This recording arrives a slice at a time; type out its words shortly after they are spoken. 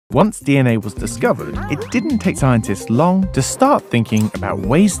Once DNA was discovered, it didn't take scientists long to start thinking about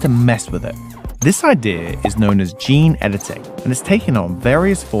ways to mess with it. This idea is known as gene editing, and it's taken on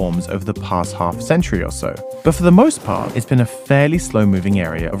various forms over the past half-century or so. But for the most part, it's been a fairly slow-moving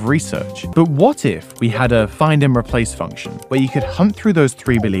area of research. But what if we had a find and replace function, where you could hunt through those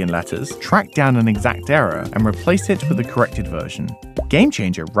 3 billion letters, track down an exact error, and replace it with the corrected version? Game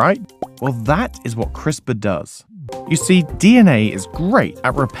changer, right? Well, that is what CRISPR does. You see, DNA is great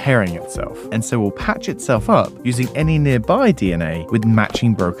at repairing itself, and so will patch itself up using any nearby DNA with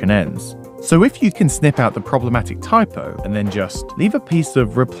matching broken ends. So if you can snip out the problematic typo and then just leave a piece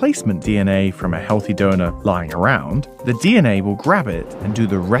of replacement DNA from a healthy donor lying around, the DNA will grab it and do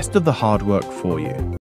the rest of the hard work for you.